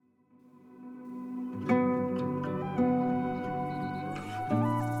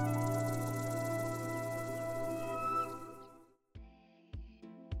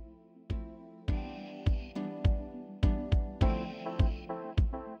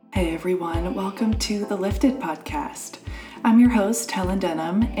Hey everyone, welcome to the Lifted podcast. I'm your host, Helen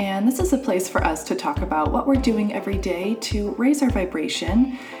Denham, and this is a place for us to talk about what we're doing every day to raise our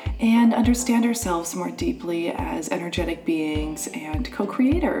vibration and understand ourselves more deeply as energetic beings and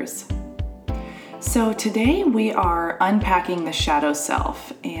co-creators. So today we are unpacking the shadow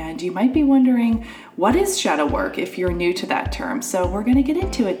self, and you might be wondering, what is shadow work if you're new to that term? So we're going to get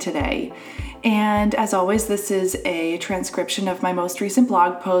into it today. And as always, this is a transcription of my most recent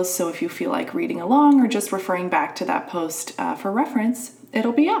blog post, so if you feel like reading along or just referring back to that post for reference,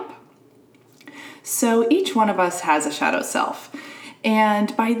 it'll be up. So each one of us has a shadow self.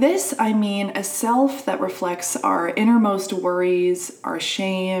 And by this, I mean a self that reflects our innermost worries, our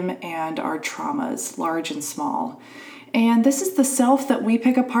shame, and our traumas, large and small. And this is the self that we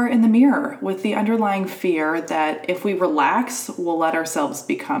pick apart in the mirror with the underlying fear that if we relax, we'll let ourselves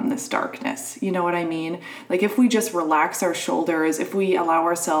become this darkness. You know what I mean? Like if we just relax our shoulders, if we allow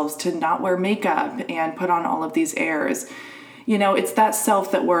ourselves to not wear makeup and put on all of these airs, it's that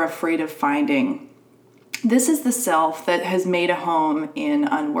self that we're afraid of finding. This is the self that has made a home in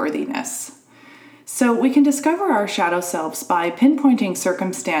unworthiness. So we can discover our shadow selves by pinpointing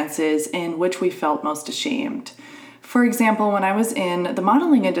circumstances in which we felt most ashamed. For example, when I was in the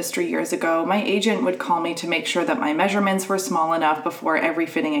modeling industry years ago, my agent would call me to make sure that my measurements were small enough before every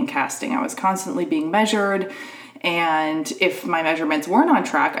fitting and casting. I was constantly being measured, and if my measurements weren't on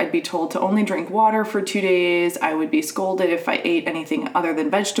track, I'd be told to only drink water for 2 days. I would be scolded if I ate anything other than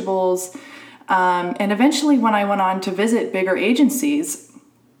vegetables. And eventually, when I went on to visit bigger agencies,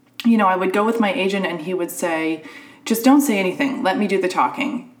 I would go with my agent and he would say, just don't say anything. Let me do the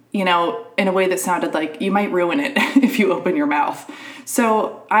talking. In a way that sounded like you might ruin it if you open your mouth.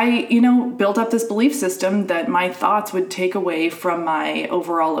 So I, built up this belief system that my thoughts would take away from my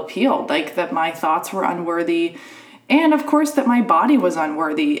overall appeal, like that my thoughts were unworthy. And of course that my body was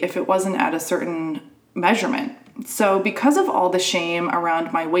unworthy if it wasn't at a certain measurement. So because of all the shame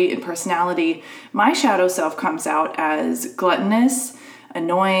around my weight and personality, my shadow self comes out as gluttonous,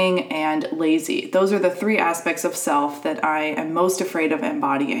 annoying, and lazy. Those are the 3 aspects of self that I am most afraid of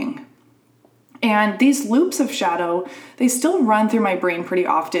embodying. And these loops of shadow, they still run through my brain pretty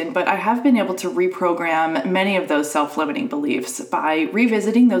often, but I have been able to reprogram many of those self-limiting beliefs by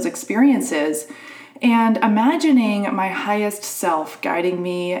revisiting those experiences and imagining my highest self guiding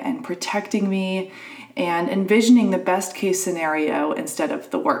me and protecting me and envisioning the best case scenario instead of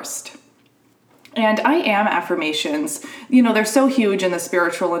the worst. And I am affirmations. They're so huge in the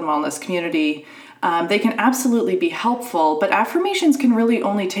spiritual and wellness community. They can absolutely be helpful, but affirmations can really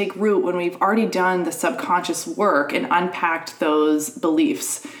only take root when we've already done the subconscious work and unpacked those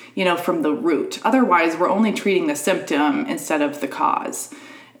beliefs, from the root. Otherwise, we're only treating the symptom instead of the cause.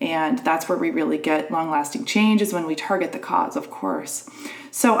 And that's where we really get long-lasting change, is when we target the cause, of course.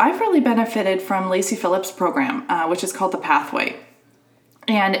 So I've really benefited from Lacey Phillips' program, which is called The Pathway.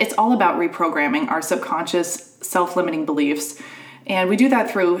 And it's all about reprogramming our subconscious self-limiting beliefs. And we do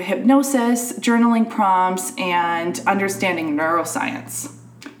that through hypnosis, journaling prompts, and understanding neuroscience.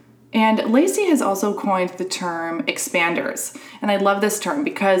 And Lacey has also coined the term expanders. And I love this term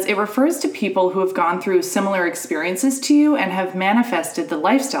because it refers to people who have gone through similar experiences to you and have manifested the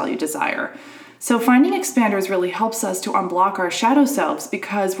lifestyle you desire. So finding expanders really helps us to unblock our shadow selves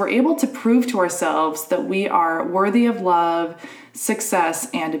because we're able to prove to ourselves that we are worthy of love, success,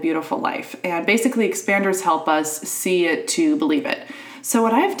 and a beautiful life. And basically, expanders help us see it to believe it. So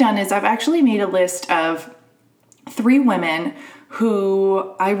what I've done is I've actually made a list of 3 women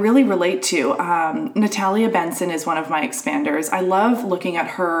who I really relate to. Natalia Benson is one of my expanders. I love looking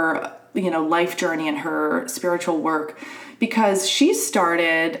at her, life journey and her spiritual work because she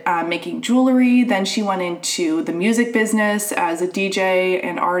started making jewelry. Then she went into the music business as a DJ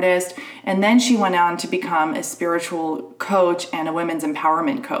and artist. And then she went on to become a spiritual coach and a women's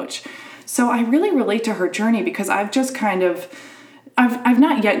empowerment coach. So I really relate to her journey because I've just I've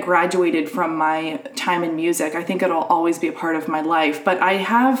not yet graduated from my time in music. I think it'll always be a part of my life, but I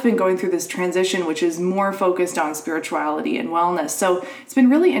have been going through this transition, which is more focused on spirituality and wellness. So it's been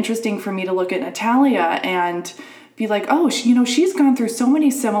really interesting for me to look at Natalia and be like, oh, she's gone through so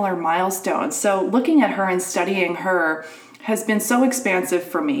many similar milestones. So looking at her and studying her has been so expansive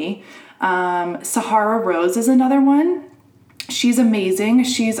for me. Sahara Rose is another one. She's amazing.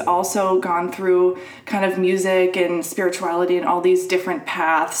 She's also gone through kind of music and spirituality and all these different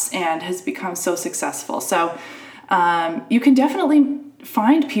paths and has become so successful. So you can definitely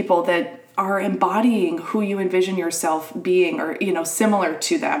find people that are embodying who you envision yourself being or, similar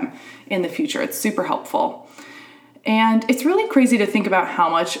to them in the future. It's super helpful. And it's really crazy to think about how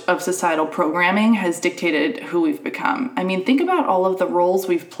much of societal programming has dictated who we've become. I mean, think about all of the roles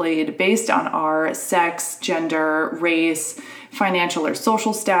we've played based on our sex, gender, race, financial or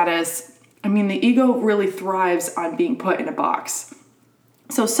social status. I mean, the ego really thrives on being put in a box.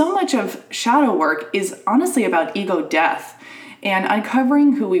 So much of shadow work is honestly about ego death and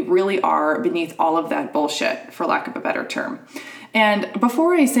uncovering who we really are beneath all of that bullshit, for lack of a better term. And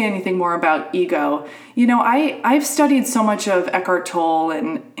before I say anything more about ego, I've studied so much of Eckhart Tolle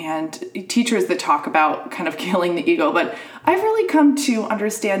and teachers that talk about kind of killing the ego, but I've really come to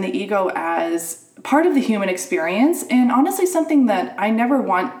understand the ego as part of the human experience, and honestly something that I never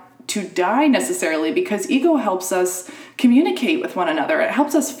want to die necessarily, because ego helps us communicate with one another. It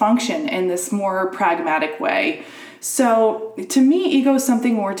helps us function in this more pragmatic way. So to me, ego is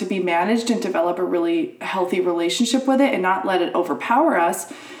something more to be managed and develop a really healthy relationship with it and not let it overpower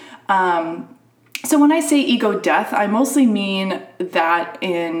us. So when I say ego death, I mostly mean that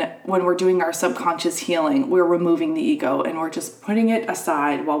when we're doing our subconscious healing, we're removing the ego and we're just putting it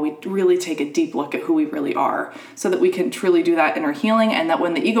aside while we really take a deep look at who we really are, so that we can truly do that inner healing, and that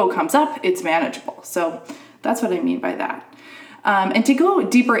when the ego comes up, it's manageable. So that's what I mean by that. And to go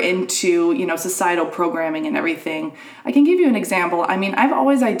deeper into, societal programming and everything, I can give you an example. I mean, I've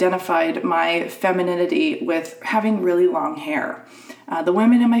always identified my femininity with having really long hair. The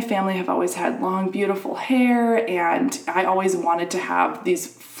women in my family have always had long, beautiful hair, and I always wanted to have these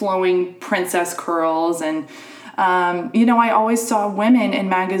flowing princess curls. And, I always saw women in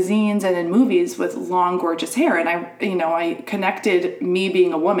magazines and in movies with long, gorgeous hair. And I connected me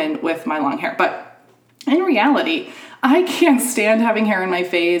being a woman with my long hair. But in reality, I can't stand having hair in my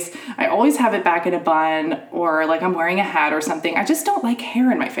face. I always have it back in a bun, or like I'm wearing a hat or something. I just don't like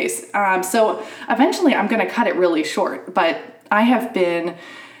hair in my face. So eventually I'm going to cut it really short, but I have been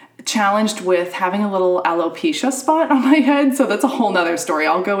challenged with having a little alopecia spot on my head. So that's a whole nother story.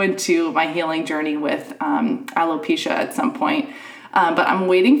 I'll go into my healing journey with alopecia at some point. But I'm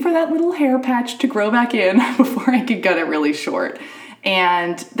waiting for that little hair patch to grow back in before I can cut it really short.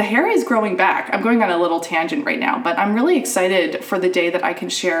 And the hair is growing back. I'm going on a little tangent right now, but I'm really excited for the day that I can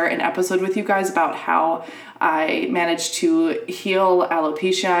share an episode with you guys about how I managed to heal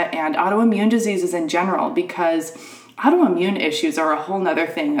alopecia and autoimmune diseases in general, because autoimmune issues are a whole nother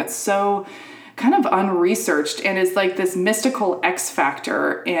thing that's so kind of unresearched and is like this mystical X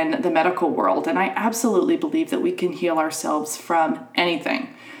factor in the medical world. And I absolutely believe that we can heal ourselves from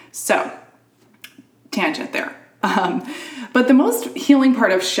anything. So, tangent there. But the most healing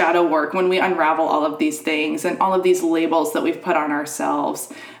part of shadow work, when we unravel all of these things and all of these labels that we've put on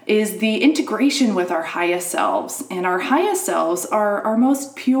ourselves, is the integration with our highest selves. And our highest selves are our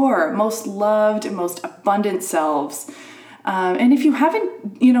most pure, most loved, most abundant selves. And if you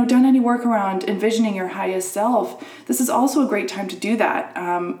haven't, done any work around envisioning your highest self, this is also a great time to do that.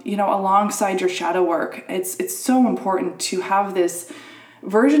 Alongside your shadow work, it's so important to have this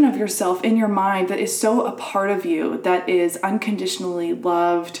version of yourself in your mind that is so a part of you, that is unconditionally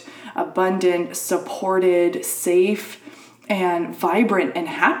loved, abundant, supported, safe, and vibrant and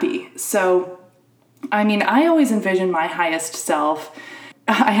happy. So, I always envision my highest self.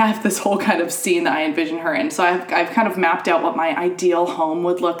 I have this whole kind of scene that I envision her in. So I've kind of mapped out what my ideal home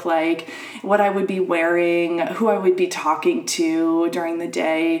would look like, what I would be wearing, who I would be talking to during the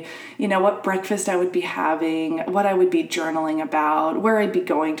day, what breakfast I would be having, what I would be journaling about, where I'd be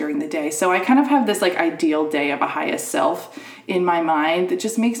going during the day. So I kind of have this like ideal day of a highest self in my mind that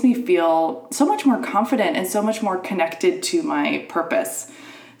just makes me feel so much more confident and so much more connected to my purpose.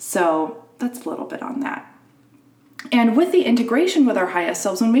 So that's a little bit on that. And with the integration with our highest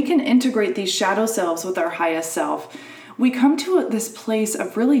selves, when we can integrate these shadow selves with our highest self, we come to this place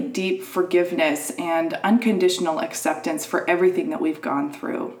of really deep forgiveness and unconditional acceptance for everything that we've gone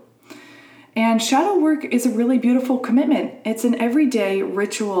through. And shadow work is a really beautiful commitment. It's an everyday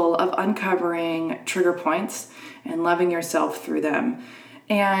ritual of uncovering trigger points and loving yourself through them.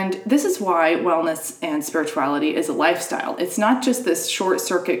 And this is why wellness and spirituality is a lifestyle. It's not just this short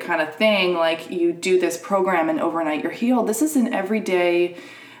circuit kind of thing, like you do this program and overnight you're healed. This is an everyday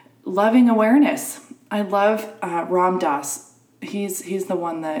loving awareness. I love Ram Dass. He's the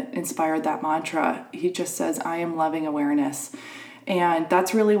one that inspired that mantra. He just says, I am loving awareness. And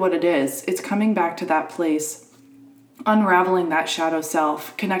that's really what it is. It's coming back to that place, unraveling that shadow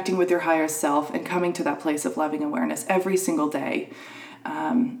self, connecting with your higher self, and coming to that place of loving awareness every single day.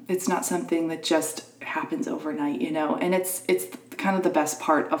 It's not something that just happens overnight, and it's kind of the best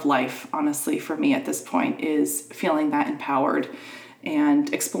part of life, honestly, for me at this point, is feeling that empowered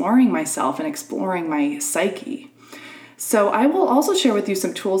and exploring myself and exploring my psyche. So I will also share with you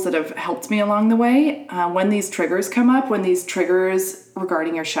some tools that have helped me along the way when these triggers come up, when these triggers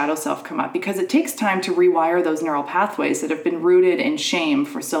regarding your shadow self come up, because it takes time to rewire those neural pathways that have been rooted in shame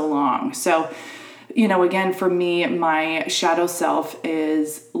for so long. So, again, for me, my shadow self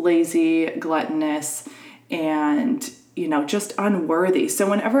is lazy, gluttonous, and just unworthy. So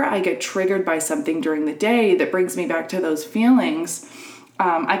whenever I get triggered by something during the day that brings me back to those feelings,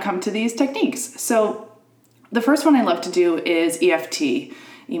 I come to these techniques. So the first one I love to do is EFT,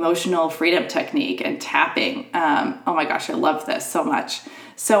 emotional freedom technique, and tapping. Oh my gosh, I love this so much.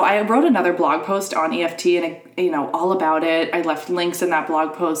 So I wrote another blog post on EFT and, all about it. I left links in that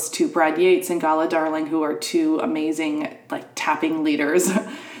blog post to Brad Yates and Gala Darling, who are two amazing tapping leaders.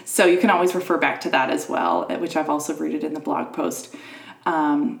 So you can always refer back to that as well, which I've also rooted in the blog post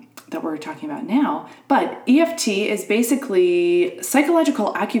that we're talking about now. But EFT is basically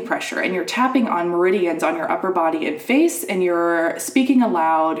psychological acupressure, and you're tapping on meridians on your upper body and face, and you're speaking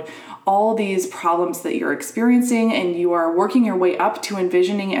aloud all these problems that you're experiencing, and you are working your way up to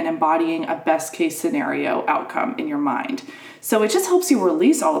envisioning and embodying a best case scenario outcome in your mind. So it just helps you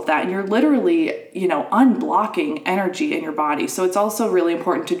release all of that, and you're literally, unblocking energy in your body. So it's also really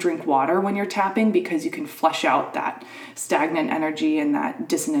important to drink water when you're tapping, because you can flush out that stagnant energy and that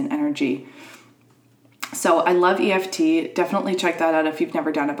dissonant energy. So I love EFT. Definitely check that out if you've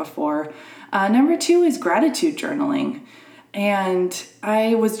never done it before. Number 2 is gratitude journaling. And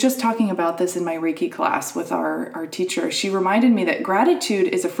I was just talking about this in my Reiki class with our teacher. She reminded me that gratitude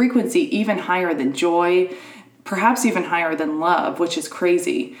is a frequency even higher than joy, perhaps even higher than love, which is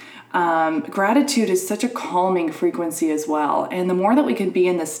crazy. Gratitude is such a calming frequency as well. And the more that we can be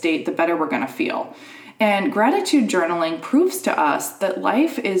in this state, the better we're going to feel. And gratitude journaling proves to us that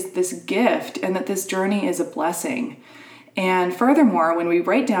life is this gift and that this journey is a blessing. And furthermore, when we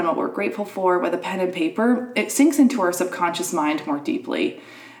write down what we're grateful for with a pen and paper, it sinks into our subconscious mind more deeply.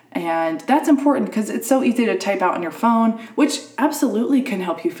 And that's important because it's so easy to type out on your phone, which absolutely can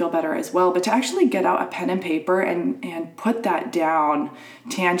help you feel better as well. But to actually get out a pen and paper and put that down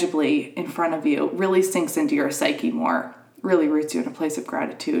tangibly in front of you really sinks into your psyche more, really roots you in a place of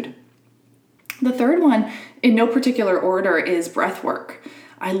gratitude. The third one, in no particular order, is breath work.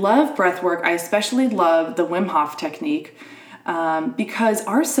 I love breath work. I especially love the Wim Hof technique because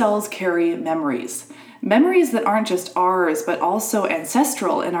our cells carry memories that aren't just ours, but also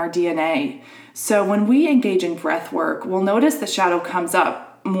ancestral in our DNA. So when we engage in breath work, we'll notice the shadow comes up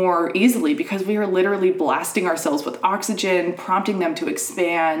more easily because we are literally blasting ourselves with oxygen, prompting them to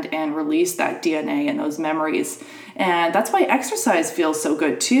expand and release that DNA and those memories. And that's why exercise feels so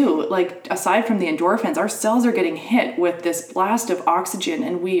good too. Aside from the endorphins, our cells are getting hit with this blast of oxygen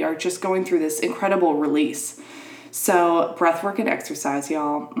and we are just going through this incredible release. So breath work and exercise,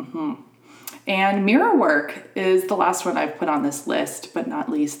 y'all. And mirror work is the last one I've put on this list, but not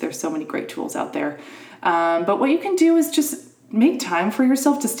least. There's so many great tools out there. But what you can do is just make time for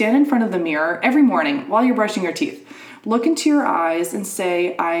yourself to stand in front of the mirror every morning while you're brushing your teeth. Look into your eyes and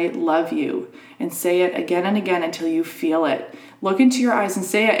say, I love you. And say it again and again until you feel it. Look into your eyes and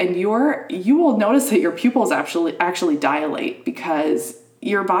say it, and you will notice that your pupils actually dilate because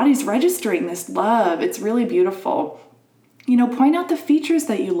your body's registering this love. It's really beautiful. Point out the features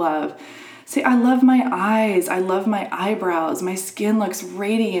that you love. Say, I love my eyes. I love my eyebrows. My skin looks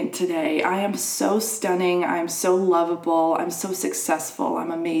radiant today. I am so stunning. I'm so lovable. I'm so successful.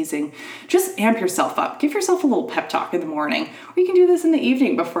 I'm amazing. Just amp yourself up. Give yourself a little pep talk in the morning. Or you can do this in the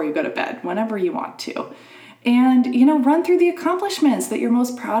evening before you go to bed, whenever you want to. And, run through the accomplishments that you're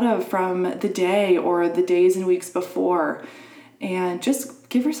most proud of from the day or the days and weeks before. And just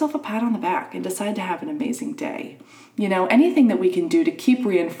give yourself a pat on the back and decide to have an amazing day. Anything that we can do to keep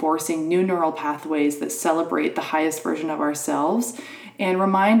reinforcing new neural pathways that celebrate the highest version of ourselves and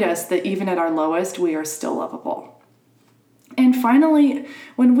remind us that even at our lowest, we are still lovable. And finally,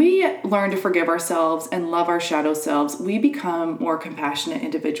 when we learn to forgive ourselves and love our shadow selves, we become more compassionate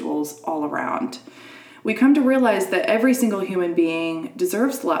individuals all around. We come to realize that every single human being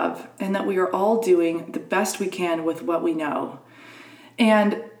deserves love and that we are all doing the best we can with what we know.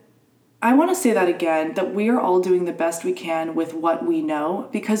 And I want to say that again, that we are all doing the best we can with what we know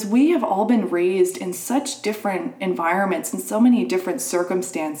because we have all been raised in such different environments and so many different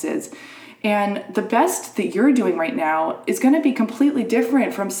circumstances. And the best that you're doing right now is going to be completely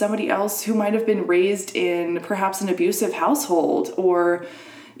different from somebody else who might have been raised in perhaps an abusive household or,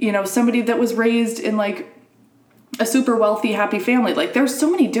 somebody that was raised in a super wealthy, happy family. There's so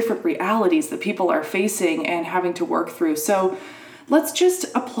many different realities that people are facing and having to work through. So let's just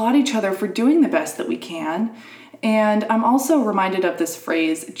applaud each other for doing the best that we can. And I'm also reminded of this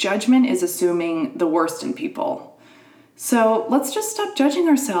phrase, judgment is assuming the worst in people. So let's just stop judging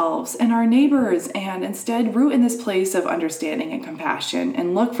ourselves and our neighbors and instead root in this place of understanding and compassion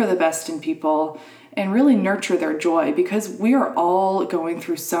and look for the best in people and really nurture their joy, because we are all going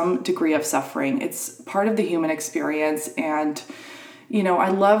through some degree of suffering. It's part of the human experience. And, I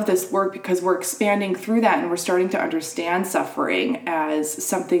love this work because we're expanding through that and we're starting to understand suffering as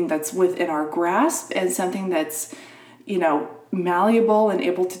something that's within our grasp and something that's, malleable and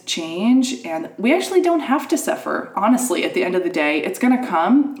able to change. And we actually don't have to suffer. Honestly, at the end of the day, it's going to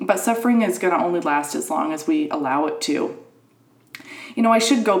come, but suffering is going to only last as long as we allow it to. I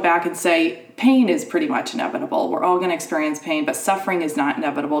should go back and say pain is pretty much inevitable. We're all going to experience pain, but suffering is not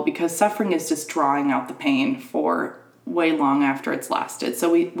inevitable, because suffering is just drawing out the pain for way long after it's lasted. So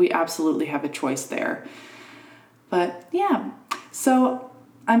we absolutely have a choice there. But yeah, so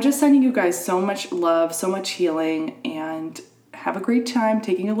I'm just sending you guys so much love, so much healing, and have a great time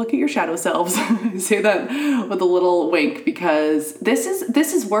taking a look at your shadow selves. I say that with a little wink, because this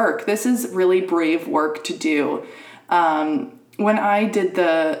is work. This is really brave work to do. When I did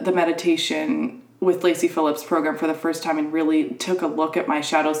the meditation with Lacey Phillips' program for the first time and really took a look at my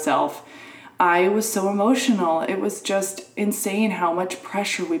shadow self, I was so emotional. It was just insane how much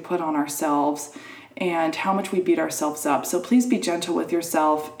pressure we put on ourselves and how much we beat ourselves up. So please be gentle with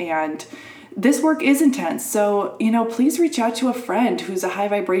yourself. And this work is intense. So, please reach out to a friend who's a high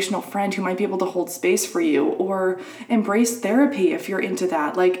vibrational friend who might be able to hold space for you, or embrace therapy if you're into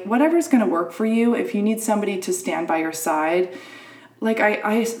that. Like, whatever's going to work for you. If you need somebody to stand by your side,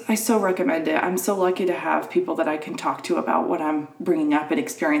 I so recommend it. I'm so lucky to have people that I can talk to about what I'm bringing up and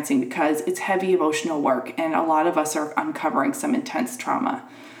experiencing, because it's heavy emotional work and a lot of us are uncovering some intense trauma.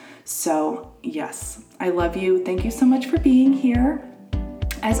 So yes, I love you. Thank you so much for being here.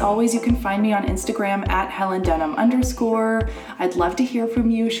 As always, you can find me on Instagram at HelenDunham _. I'd love to hear from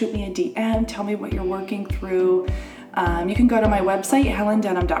you. Shoot me a DM. Tell me what you're working through. You can go to my website,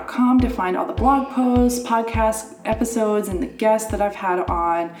 helendunham.com, to find all the blog posts, podcast episodes, and the guests that I've had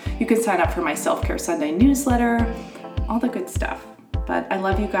on. You can sign up for my Self-Care Sunday newsletter, all the good stuff. But I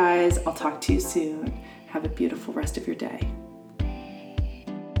love you guys. I'll talk to you soon. Have a beautiful rest of your day.